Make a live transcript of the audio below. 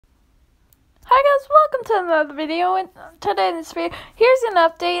Hi guys, welcome to another video. And today in this video, here's an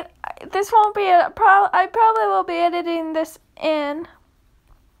update. This won't be I probably will be editing this in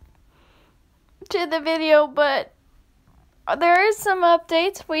to the video, but there is some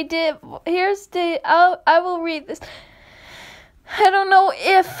updates. I will read this. I don't know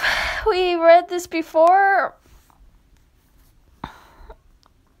if we read this before.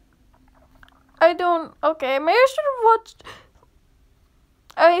 Okay, maybe I should have watched.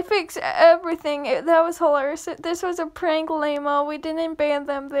 I fixed everything. That was hilarious. This was a prank, lame-o. We didn't ban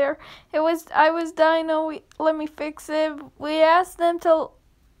them there. I was Dino. Let me fix it. We asked them to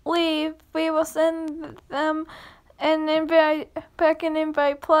leave. We will send them an invite, back an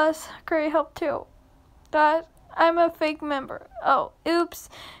invite. Plus, Curry help too. I'm a fake member. Oh, oops.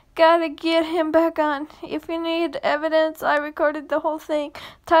 Gotta get him back on. If you need evidence, I recorded the whole thing.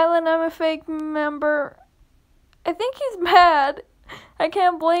 Tylen, I'm a fake member. I think he's mad. I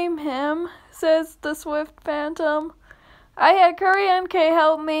can't blame him, says the Swift Phantom. I had Curry MK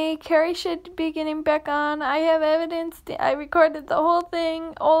help me. Curry should be getting back on. I have evidence. I recorded the whole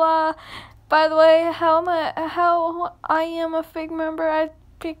thing. Hola. By the way, how I am a fake member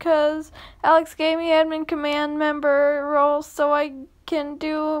because Alex gave me admin command member roles so I can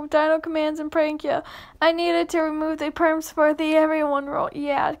do dino commands and prank ya. I needed to remove the perms for the everyone role.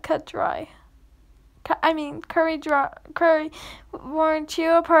 Yeah, cut dry. Curry, weren't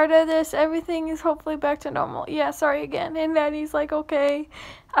you a part of this? Everything is hopefully back to normal. Yeah, sorry again. And then he's like, okay.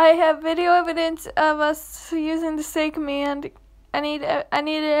 I have video evidence of us using the say command. I needed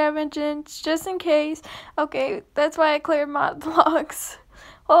evidence just in case. Okay, that's why I cleared mod logs.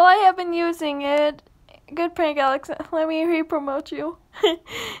 Well, I have been using it. Good prank, Alex. Let me re-promote you.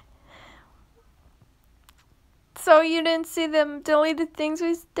 So you didn't see them deleted things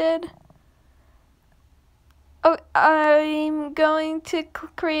we did? Oh, I'm going to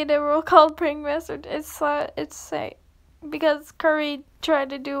create a rule called Prank Master. Because Curry tried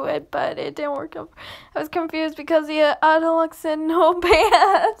to do it, but it didn't work out. I was confused because the Autolux said no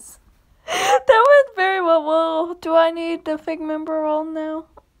bans. That went very well. Well, do I need the fake member role now?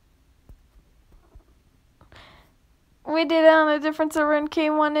 We did it on a different server and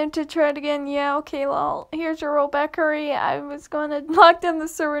Kay wanted to try it again. Yeah, okay, lol. Here's your rollback, Curry. I was going to lock down the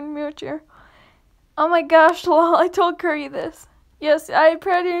server and mute you. Oh my gosh, lol, I told Curry this. Yes, I'm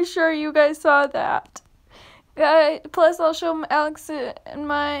pretty sure you guys saw that. Plus, I'll show Alex and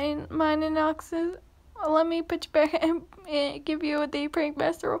mine and Alex's. Let me put you back and give you the prank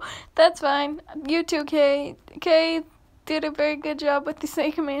master role. That's fine. You too, Kay. Kay did a very good job with the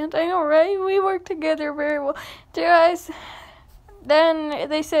say command. I know, right? We worked together very well. Do you guys? Then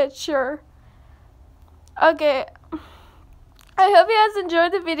they said, sure. Okay. I hope you guys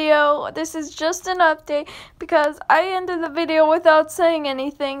enjoyed the video. This is just an update because I ended the video without saying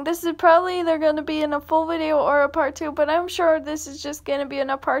anything. This is probably either going to be in a full video or a part 2, but I'm sure this is just going to be in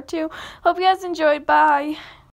a part 2. Hope you guys enjoyed. Bye.